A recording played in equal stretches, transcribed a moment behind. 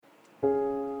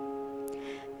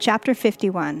Chapter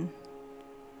 51.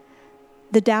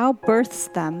 The Tao births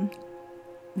them,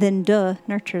 then De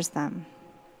nurtures them.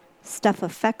 Stuff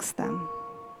affects them.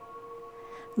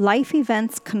 Life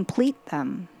events complete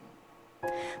them.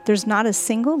 There's not a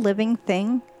single living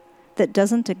thing that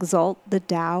doesn't exalt the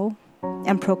Tao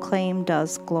and proclaim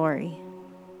De's glory.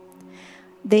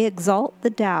 They exalt the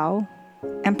Tao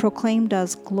and proclaim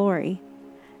De's glory,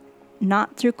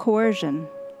 not through coercion,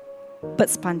 but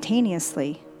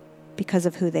spontaneously because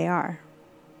of who they are.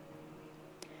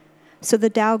 So the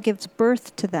Tao gives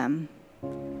birth to them,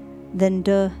 then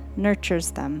De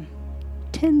nurtures them,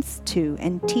 tends to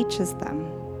and teaches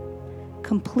them,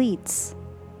 completes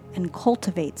and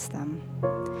cultivates them,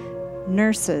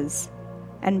 nurses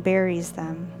and buries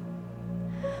them,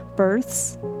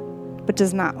 births but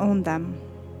does not own them,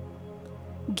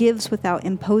 gives without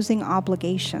imposing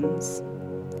obligations,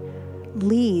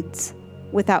 leads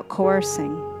without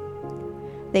coercing.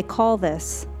 They call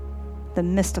this the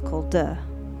mystical De.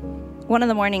 One of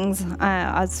the mornings,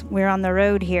 as we were on the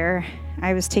road here,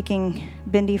 I was taking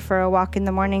Bindi for a walk in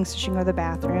the morning so she can go to the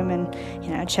bathroom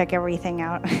and, check everything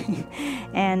out.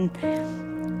 And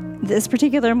this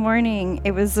particular morning,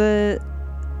 it was a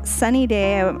sunny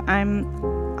day. I'm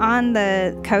on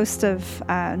the coast of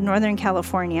Northern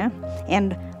California,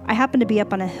 and I happen to be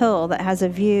up on a hill that has a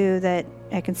view that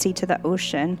I can see to the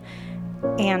ocean.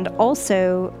 And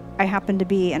also, I happen to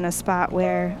be in a spot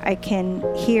where I can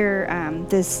hear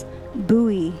this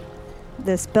buoy,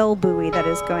 this bell buoy that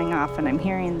is going off, and I'm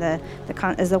hearing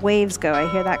as the waves go, I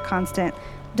hear that constant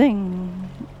ding,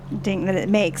 ding that it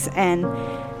makes. And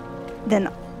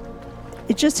then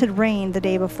it just had rained the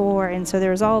day before, and so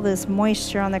there was all this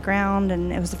moisture on the ground,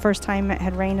 and it was the first time it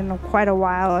had rained in quite a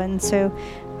while, and so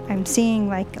I'm seeing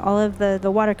like all of the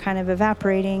water kind of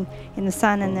evaporating in the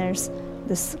sun, and there's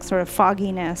this sort of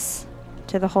fogginess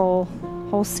to the whole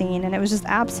scene, and it was just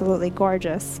absolutely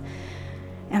gorgeous.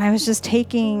 And I was just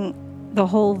taking the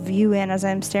whole view in as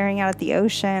I'm staring out at the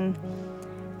ocean,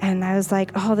 and I was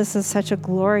like, oh, this is such a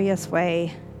glorious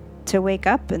way to wake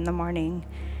up in the morning.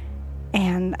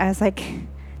 And I was like,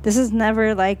 this is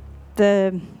never like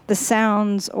the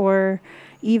sounds or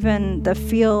even the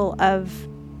feel of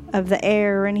the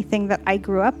air or anything that I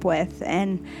grew up with.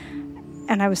 And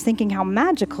I was thinking how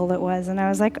magical it was, and I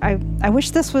was like, I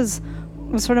wish this was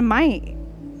sort of my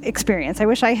experience. I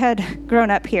wish I had grown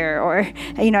up here, or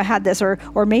had this,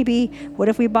 or maybe what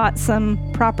if we bought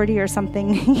some property or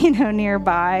something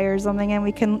nearby or something, and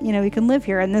we can live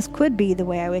here, and this could be the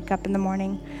way I wake up in the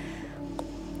morning.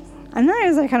 And then I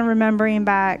was kind of remembering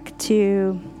back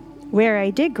to where I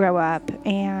did grow up,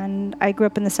 and I grew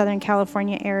up in the Southern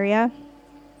California area,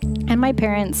 and my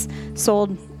parents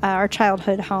sold our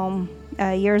childhood home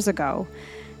years ago.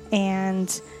 And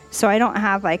so I don't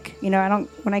have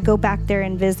when I go back there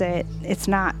and visit, it's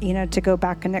not, to go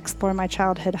back and explore my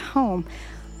childhood home.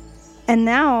 And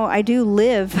now I do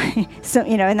live, so,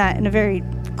 in a very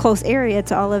close area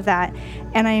to all of that.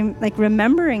 And I'm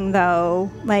remembering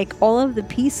though, all of the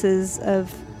pieces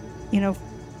of,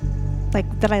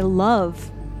 that I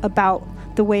love about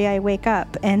the way I wake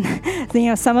up. And,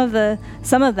 some of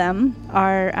them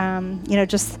are,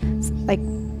 just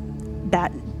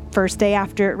that first day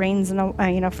after it rains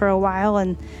for a while,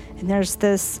 and there's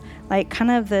this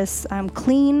kind of this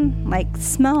clean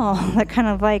smell that kind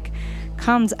of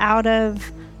comes out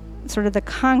of sort of the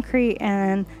concrete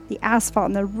and the asphalt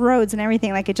and the roads and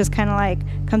everything. It just kind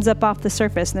of comes up off the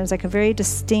surface, and there's a very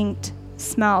distinct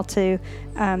smell to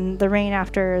the rain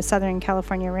after Southern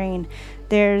California rain.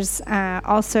 There's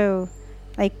also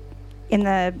in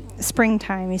the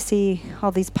springtime, you see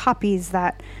all these poppies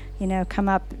that come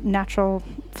up, natural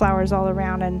flowers all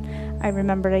around. And I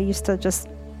remembered I used to just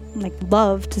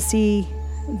love to see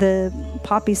the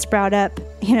poppies sprout up,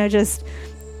 just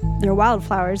they're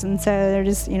wildflowers. And so they're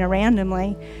just,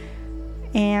 randomly.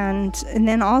 And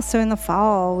then also in the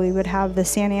fall, we would have the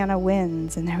Santa Ana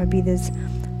winds, and there would be this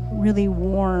really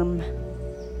warm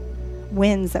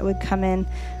winds that would come in.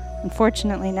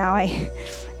 Unfortunately, now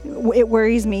it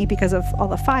worries me because of all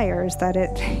the fires that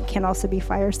it can also be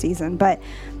fire season. But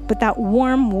that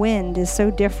warm wind is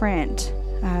so different,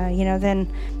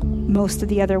 than most of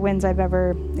the other winds I've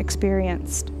ever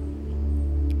experienced.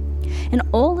 And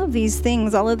all of these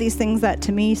things that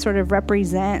to me sort of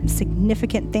represent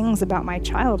significant things about my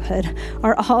childhood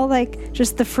are all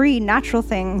just the free, natural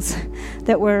things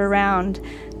that were around.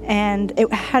 And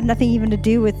it had nothing even to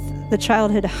do with the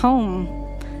childhood home,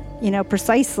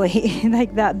 precisely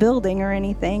that building or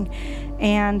anything.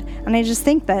 And I just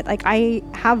think that I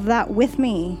have that with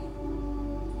me,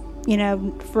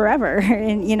 forever.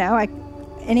 And,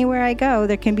 anywhere I go,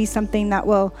 there can be something that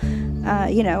will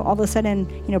all of a sudden,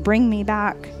 bring me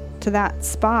back to that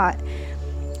spot.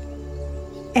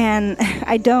 And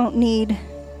I don't need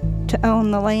to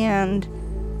own the land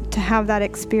to have that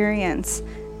experience.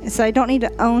 So I don't need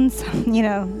to own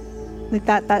some, like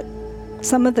that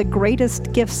some of the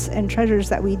greatest gifts and treasures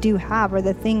that we do have are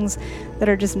the things that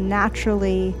are just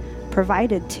naturally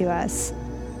provided to us.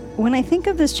 When I think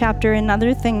of this chapter,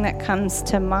 another thing that comes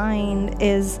to mind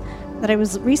is that I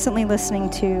was recently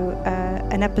listening to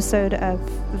an episode of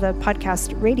the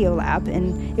podcast Radio Lab,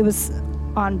 and it was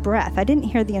on breath. I didn't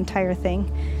hear the entire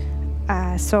thing,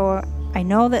 so I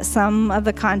know that some of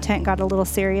the content got a little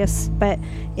serious, but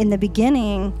in the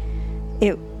beginning,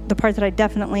 the part that I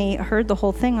definitely heard the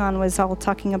whole thing on was all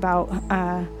talking about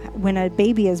when a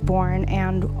baby is born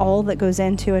and all that goes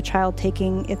into a child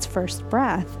taking its first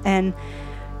breath. And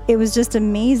it was just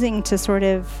amazing to sort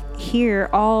of hear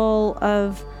all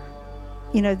of,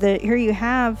 here you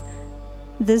have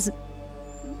this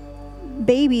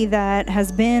baby that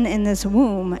has been in this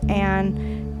womb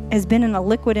and has been in a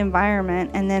liquid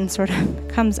environment and then sort of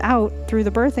comes out through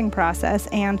the birthing process.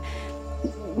 And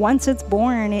once it's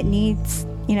born, it needs,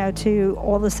 to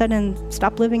all of a sudden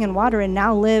stop living in water and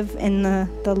now live in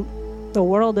the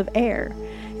world of air.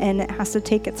 And it has to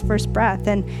take its first breath.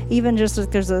 And even just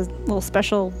like there's a little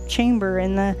special chamber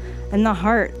in the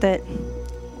heart that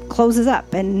closes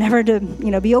up and never to,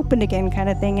 be opened again, kind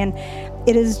of thing. And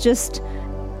it is just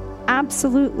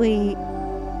absolutely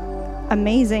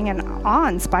amazing and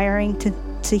awe-inspiring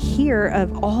to hear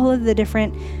of all of the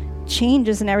different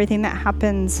changes and everything that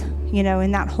happens,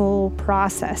 in that whole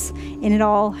process. And it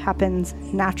all happens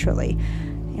naturally.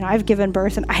 I've given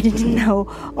birth and I didn't know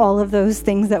all of those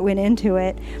things that went into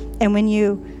it. And when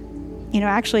you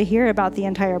actually hear about the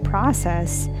entire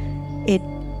process, it,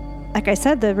 like I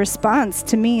said, the response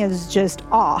to me is just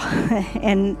awe.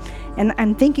 and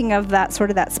I'm thinking of that sort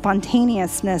of that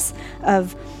spontaneousness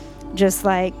of just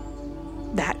like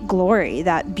that glory,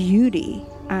 that beauty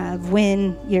of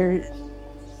when you're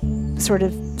sort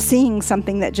of seeing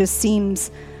something that just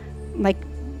seems like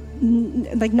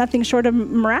nothing short of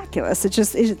miraculous.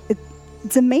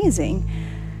 It's amazing.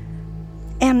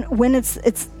 And when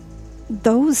it's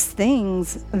those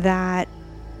things that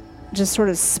just sort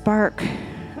of spark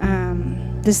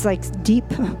this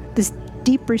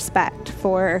deep respect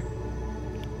for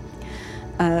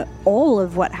all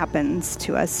of what happens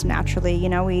to us naturally.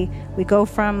 We go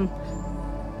from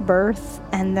birth,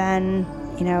 and then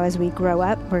as we grow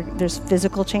up, there's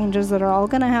physical changes that are all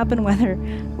going to happen whether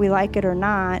we like it or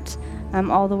not,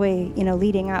 all the way,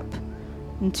 leading up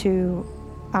into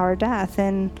our death.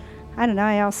 And I don't know,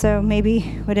 I also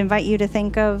maybe would invite you to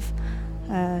think of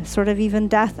sort of even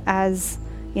death as,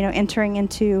 entering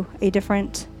into a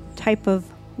different type of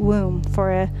womb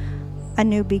for a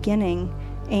new beginning.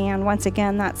 And once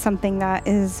again, that's something that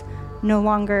is no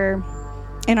longer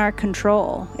in our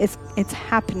control. It's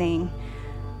happening.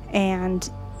 And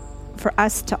for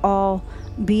us to all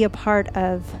be a part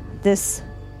of this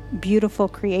beautiful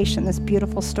creation, this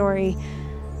beautiful story,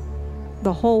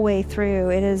 the whole way through,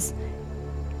 it is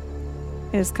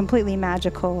completely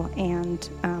magical. And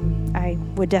I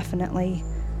would definitely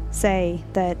say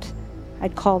that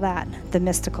I'd call that the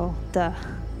mystical. Well,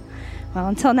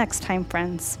 until next time,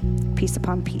 friends, peace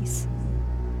upon peace.